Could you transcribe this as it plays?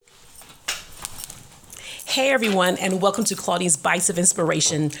Hey everyone, and welcome to Claudine's Bites of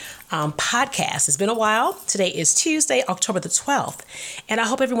Inspiration podcast. It's been a while. Today is Tuesday, October the 12th, and I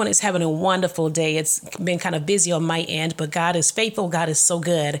hope everyone is having a wonderful day. It's been kind of busy on my end, but God is faithful. God is so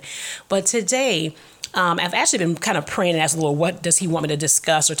good. But today, I've actually been kind of praying and asking the Lord, what does He want me to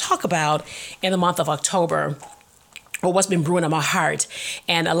discuss or talk about in the month of October? Or what's been brewing on my heart.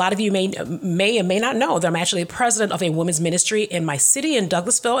 And a lot of you may and may not know that I'm actually president of a women's ministry in my city in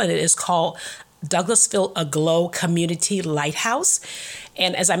Douglasville, and it is called Douglasville Aglow Community Lighthouse.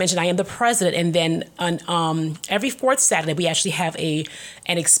 And as I mentioned, I am the president. And then on every fourth Saturday, we actually have an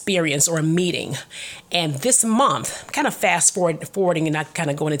experience or a meeting. And this month, kind of forwarding and not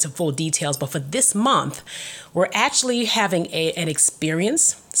kind of going into full details, but for this month, we're actually having an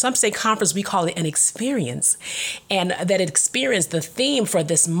experience. Some say conference, we call it an experience. And that experience, the theme for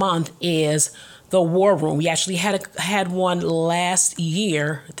this month is the war room. We actually had one last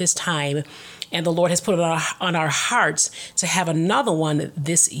year this time, and the Lord has put it on our hearts to have another one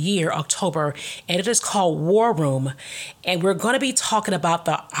this year, October, and it is called War Room. And we're going to be talking about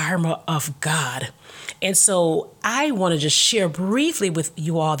the armor of God. And so I want to just share briefly with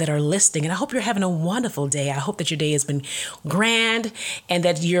you all that are listening, and I hope you're having a wonderful day. I hope that your day has been grand and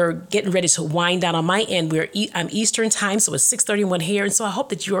that you're getting ready to wind down. On my end, I'm Eastern time, so it's 6:31 here. And so I hope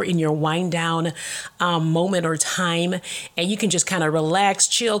that you're in your wind down moment or time, and you can just kind of relax,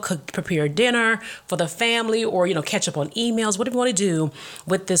 chill, cook, prepare dinner for the family, or, catch up on emails, whatever you want to do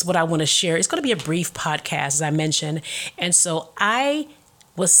with this. What I want to share, it's going to be a brief podcast, as I mentioned. And so I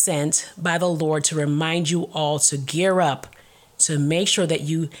was sent by the Lord to remind you all to gear up, to make sure that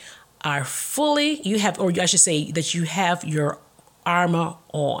you are that you have your armor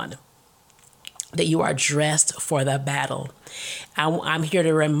on, that you are dressed for the battle. I'm here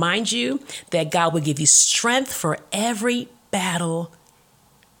to remind you that God will give you strength for every battle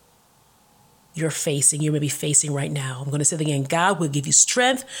you may be facing right now. I'm going to say it again. God will give you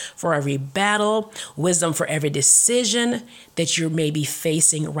strength for every battle, wisdom for every decision that you may be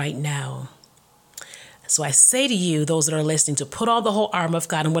facing right now. So I say to you, those that are listening, to put on the whole armor of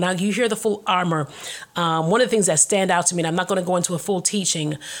God. And when you hear the full armor, one of the things that stand out to me, and I'm not going to go into a full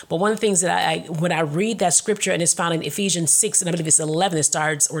teaching, but one of the things that when I read that scripture, and it's found in Ephesians 6, and I believe it's 11, it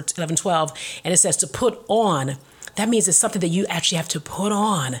starts, or 11, 12, and it says to put on. That means it's something that you actually have to put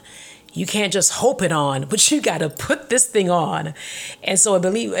on. You can't just hope it on, but you got to put this thing on. And so I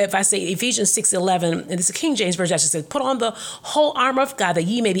believe if I say Ephesians 6:11, and it's a King James version, actually says, put on the whole armor of God that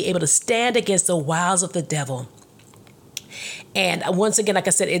ye may be able to stand against the wiles of the devil. And once again, like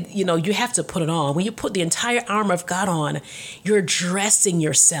I said, you have to put it on. When you put the entire armor of God on, you're dressing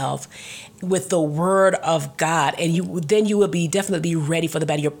yourself with the word of God, and you will be definitely ready for the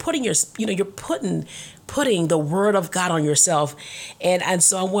battle. You're putting the word of God on yourself. And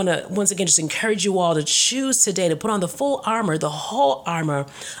so I want to once again just encourage you all to choose today to put on the full armor, the whole armor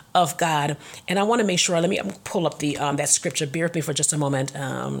of God. And I want to make sure, I'm pull up that scripture. Bear with me for just a moment.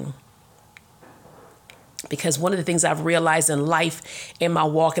 Because one of the things I've realized in life, in my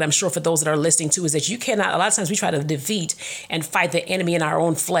walk, and I'm sure for those that are listening too, is that you cannot, a lot of times we try to defeat and fight the enemy in our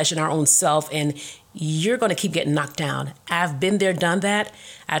own flesh and our own self, and you're going to keep getting knocked down. I've been there, done that.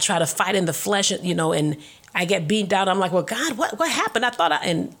 I try to fight in the flesh, and I get beaten down. I'm like, well, God, what happened?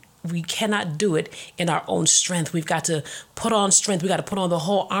 And we cannot do it in our own strength. We've got to put on strength. We got to put on the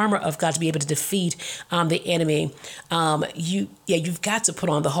whole armor of God to be able to defeat the enemy. You've got to put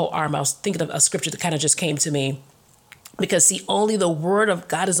on the whole armor. I was thinking of a scripture that kind of just came to me. Because see, only the word of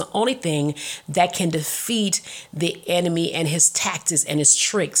God is the only thing that can defeat the enemy and his tactics and his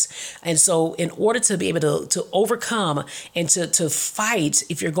tricks. And so in order to be able to overcome and to fight,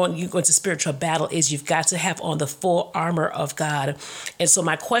 if you're going to spiritual battle, is you've got to have on the full armor of God. And so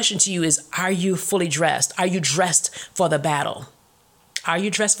my question to you is, are you fully dressed? Are you dressed for the battle? Are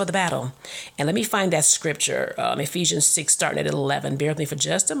you dressed for the battle? And let me find that scripture, Ephesians 6, starting at 11. Bear with me for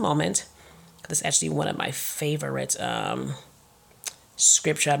just a moment. That's actually one of my favorite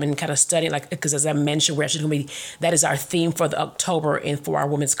scripture. I've been kind of studying, because as I mentioned, we're actually going to be, that is our theme for the October and for our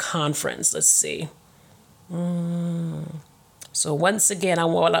women's conference. Let's see. So once again,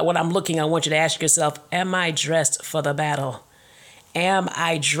 what I'm looking, I want you to ask yourself, am I dressed for the battle? Am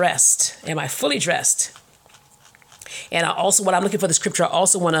I dressed? Am I fully dressed? And when I'm looking for the scripture, I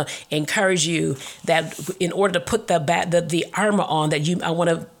also want to encourage you that in order to put the armor on, I want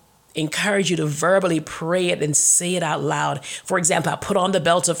to encourage you to verbally pray it and say it out loud. For example, I put on the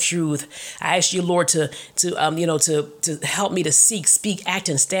belt of truth. I ask you, Lord, to help me to seek, speak, act,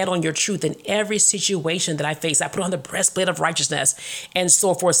 and stand on your truth in every situation that I face. I put on the breastplate of righteousness and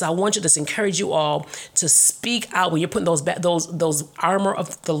so forth. So I want you to encourage you all to speak out when you're putting those armor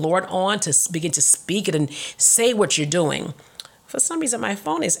of the Lord on, to begin to speak it and say what you're doing. For some reason, my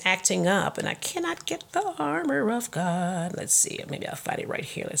phone is acting up and I cannot get the armor of God. Let's see. Maybe I'll find it right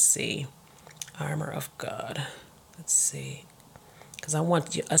here. Let's see. Armor of God. Let's see. Because I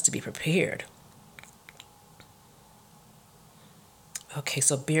want us to be prepared. Okay,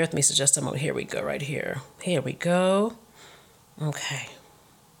 so bear with me for just a moment. Here we go, right here. Here we go. Okay.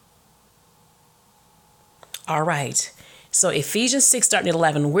 All right. So Ephesians 6, starting at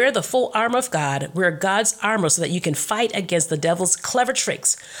 11, wear the full armor of God. Wear God's armor so that you can fight against the devil's clever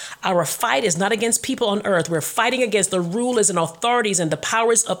tricks. Our fight is not against people on earth. We're fighting against the rulers and authorities and the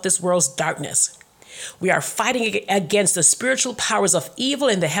powers of this world's darkness. We are fighting against the spiritual powers of evil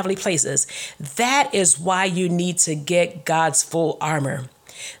in the heavenly places. That is why you need to get God's full armor.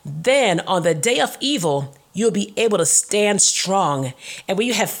 Then on the day of evil, you'll be able to stand strong. And when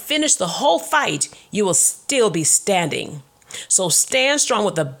you have finished the whole fight, you will still be standing. So stand strong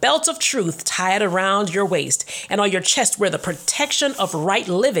with the belt of truth tied around your waist, and on your chest wear the protection of right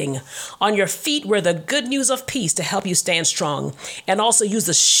living. On your feet wear the good news of peace to help you stand strong. And also use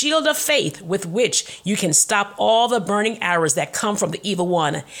the shield of faith with which you can stop all the burning arrows that come from the evil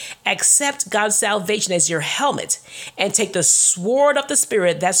one. Accept God's salvation as your helmet and take the sword of the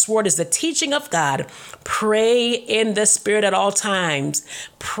Spirit. That sword is the teaching of God. Pray in the Spirit at all times.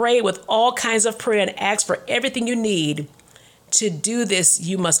 Pray with all kinds of prayer and ask for everything you need. To do this,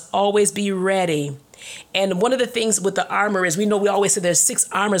 you must always be ready. And one of the things with the armor is, we always say there's 6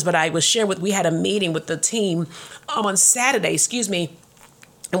 armors, but I was sharing we had a meeting with the team on Saturday,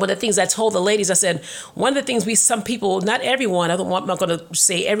 And one of the things I told the ladies, I said, one of the things some people, not everyone, I'm not going to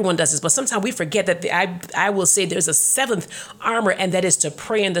say everyone does this, but sometimes we forget that I will say there's a 7th armor, and that is to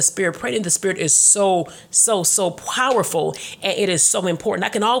pray in the Spirit. Praying in the Spirit is so powerful, and it is so important. I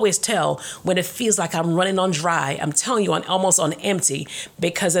can always tell when it feels like I'm running on dry. I'm telling you, almost on empty,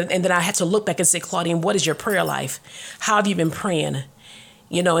 and then I had to look back and say, Claudine, what is your prayer life? How have you been praying?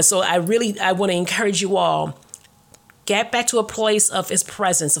 And so I want to encourage you all. Get back to a place of his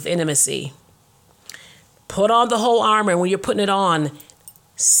presence, of intimacy. Put on the whole armor, and when you're putting it on,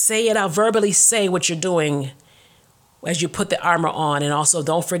 say it out, verbally say what you're doing as you put the armor on. And also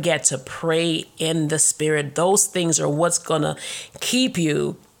don't forget to pray in the Spirit. Those things are what's going to keep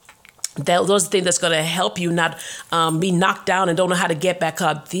you. Those are things that's going to help you not be knocked down and don't know how to get back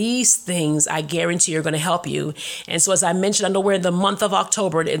up. These things, I guarantee, are going to help you. And so as I mentioned, I know we're in the month of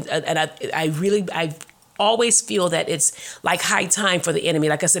October, and I always feel that it's like high time for the enemy.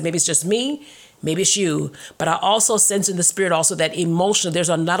 Like I said, maybe it's just me, maybe it's you, but I also sense in the Spirit also that there's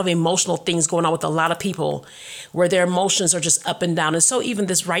a lot of emotional things going on with a lot of people where their emotions are just up and down. And so even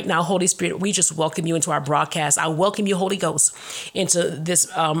this right now, Holy Spirit, we just welcome you into our broadcast. I welcome you, Holy Ghost, into this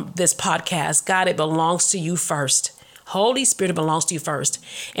podcast. God, it belongs to you first. Holy Spirit, belongs to you first.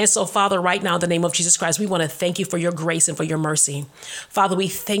 And so, Father, right now, in the name of Jesus Christ, we want to thank you for your grace and for your mercy. Father, we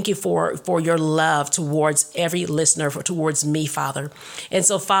thank you for your love towards every listener, towards me, Father. And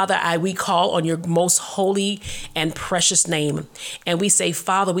so, Father, we call on your most holy and precious name. And we say,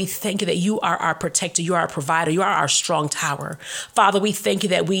 Father, we thank you that you are our protector, you are our provider, you are our strong tower. Father, we thank you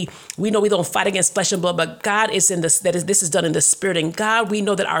that we know we don't fight against flesh and blood, but God is in this, this is done in the Spirit. And God, we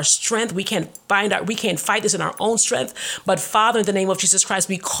know that our strength, we can't fight this in our own strength. But Father, in the name of Jesus Christ,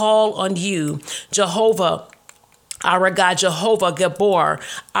 we call on you, Jehovah, our God, Jehovah Gabor,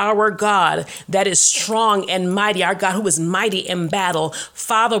 our God that is strong and mighty, our God who is mighty in battle.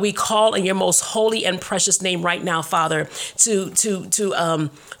 Father, we call on your most holy and precious name right now, Father,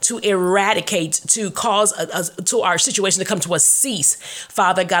 to eradicate, to cause to our situation to come to a cease,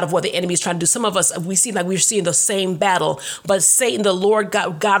 Father God, of what the enemy is trying to do. Some of us, we seem like we're seeing the same battle, but Satan, the Lord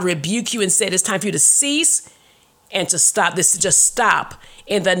God rebuke you and said it's time for you to cease and to stop this, to just stop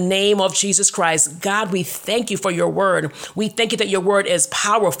in the name of Jesus Christ. God, we thank you for your word. We thank you that your word is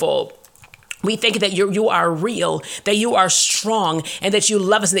powerful. We thank you that you are real, that you are strong, and that you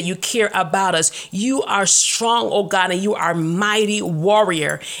love us, and that you care about us. You are strong, oh God, and you are mighty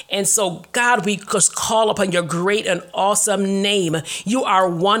warrior. And so, God, we just call upon your great and awesome name. You are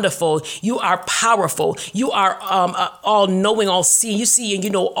wonderful. You are powerful. You are all-knowing, all-seeing. You see and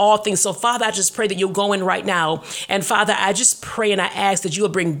you know all things. So, Father, I just pray that you'll go in right now. And, Father, I just pray and I ask that you will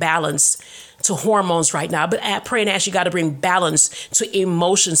bring balance to hormones right now, but I pray and ask you, God, to bring balance to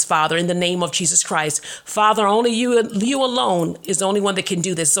emotions, Father, in the name of Jesus Christ. Father, only you alone is the only one that can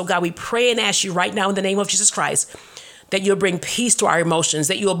do this. So, God, we pray and ask you right now in the name of Jesus Christ that you'll bring peace to our emotions,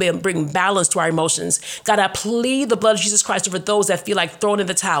 that you'll bring balance to our emotions. God, I plead the blood of Jesus Christ over those that feel like throwing in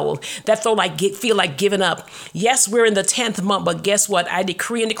the towel, that feel like giving up. Yes, we're in the 10th month, but guess what? I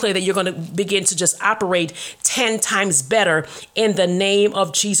decree and declare that you're going to begin to just operate 10 times better in the name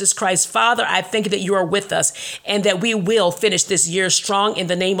of Jesus Christ. Father, I thank you that you are with us and that we will finish this year strong in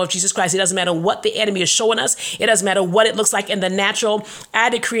the name of Jesus Christ. It doesn't matter what the enemy is showing us. It doesn't matter what it looks like in the natural. I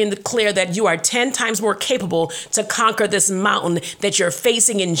decree and declare that you are 10 times more capable to conquer this mountain that you're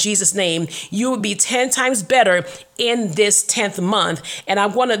facing in Jesus' name. You will be 10 times better in this 10th month. And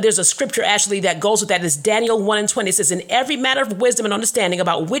there's a scripture actually that goes with that. It's Daniel 1:20. It says, in every matter of wisdom and understanding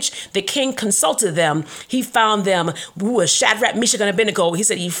about which the king consulted them, he found them, who was Shadrach, Meshach, and Abednego. He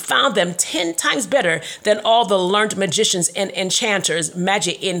said he found them 10 times better than all the learned magicians and enchanters,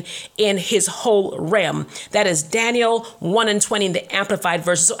 magic in his whole realm. That is Daniel 1:20 in the Amplified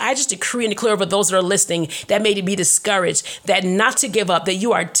Version. So I just decree and declare over those that are listening that may be discouraged, that not to give up, that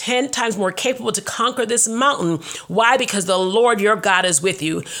you are 10 times more capable to conquer this mountain. Why? Because the Lord your God is with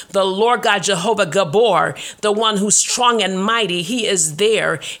you. The Lord God, Jehovah Gabor, the one who's strong and mighty, he is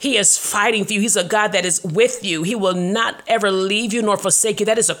there. He is fighting for you. He's a God that is with you. He will not ever leave you nor forsake you.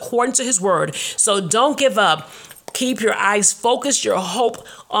 That is according to his word. So don't give up. Keep your eyes focused, your hope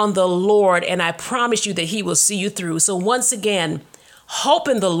on the Lord, and I promise you that he will see you through. So once again, hope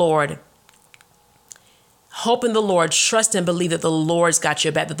in the Lord. Hope in the Lord, trust and believe that the Lord's got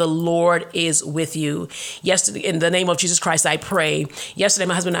your back, that the Lord is with you. Yesterday, in the name of Jesus Christ, I pray. Yesterday,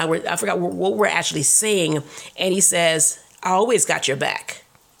 my husband and I forgot what we're actually saying. And he says, I always got your back.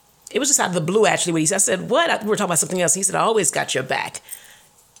 It was just out of the blue, actually, when he said, I said, what? We were talking about something else. He said, I always got your back.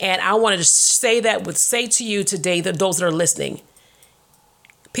 And I wanted to say to you today, that those that are listening,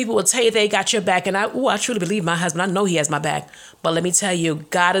 people will tell you they got your back. And I truly believe my husband. I know he has my back. But let me tell you,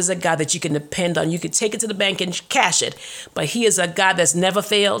 God is a God that you can depend on. You can take it to the bank and cash it. But he is a God that's never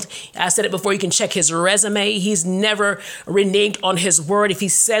failed. I said it before, you can check his resume. He's never reneged on his word. If he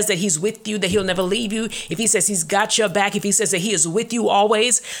says that he's with you, that he'll never leave you. If he says he's got your back, if he says that he is with you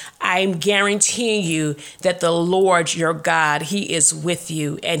always, I'm guaranteeing you that the Lord, your God, he is with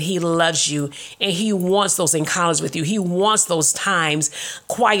you and he loves you. And he wants those encounters with you. He wants those times,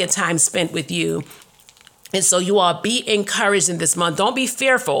 quiet time spent with you. And so you all be encouraged in this month. Don't be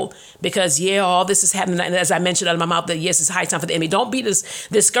fearful because, all this is happening. And as I mentioned out of my mouth, that yes, it's high time for the enemy. Don't be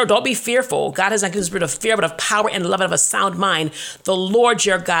discouraged. Don't be fearful. God has not given you a spirit of fear, but of power and love and of a sound mind. The Lord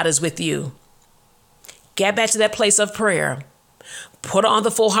your God is with you. Get back to that place of prayer. Put on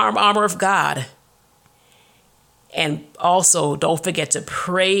the full armor of God. And also don't forget to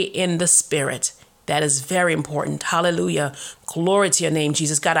pray in the Spirit. That is very important. Hallelujah. Glory to your name,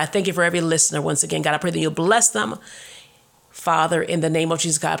 Jesus. God, I thank you for every listener once again. God, I pray that you'll bless them. Father, in the name of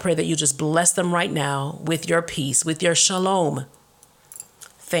Jesus, God, I pray that you just bless them right now with your peace, with your shalom.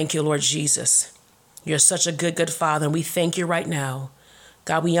 Thank you, Lord Jesus. You're such a good, good Father, and we thank you right now.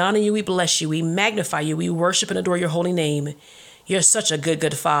 God, we honor you, we bless you, we magnify you, we worship and adore your holy name. You're such a good,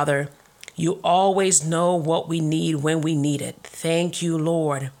 good Father. You always know what we need when we need it. Thank you,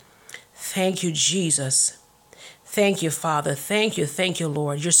 Lord. Thank you, Jesus. Thank you, Father. Thank you,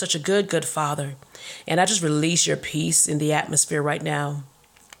 Lord. You're such a good, good Father. And I just release your peace in the atmosphere right now.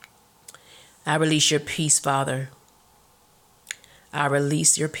 I release your peace, Father. I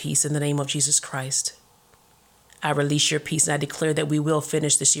release your peace in the name of Jesus Christ. I release your peace and I declare that we will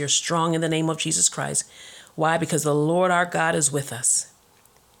finish this year strong in the name of Jesus Christ. Why? Because the Lord our God is with us.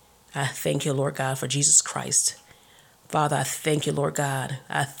 I thank you, Lord God, for Jesus Christ. Father, I thank you, Lord God.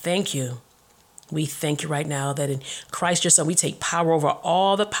 I thank you. We thank you right now that in Christ your Son, we take power over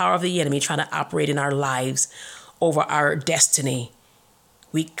all the power of the enemy trying to operate in our lives, over our destiny.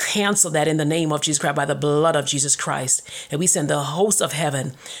 We cancel that in the name of Jesus Christ by the blood of Jesus Christ. And we send the host of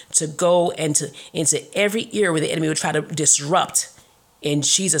heaven to go into every ear where the enemy would try to disrupt in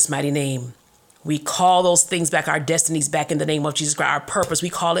Jesus' mighty name. We call those things back, our destinies back in the name of Jesus Christ, our purpose.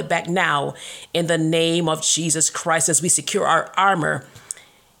 We call it back now in the name of Jesus Christ as we secure our armor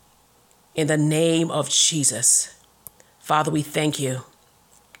in the name of Jesus. Father, we thank you.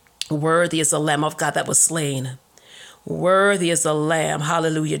 Worthy is the Lamb of God that was slain. Worthy is the Lamb.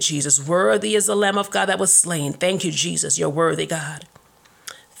 Hallelujah, Jesus. Worthy is the Lamb of God that was slain. Thank you, Jesus. You're worthy, God.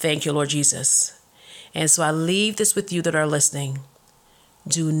 Thank you, Lord Jesus. And so I leave this with you that are listening.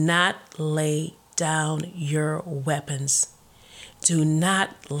 Do not lay down your weapons. Do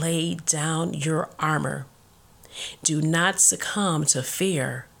not lay down your armor. Do not succumb to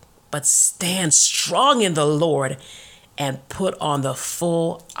fear. but stand strong in the Lord and put on the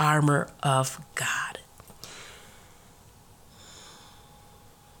full armor of God.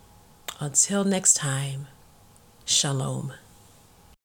 Until next time, shalom.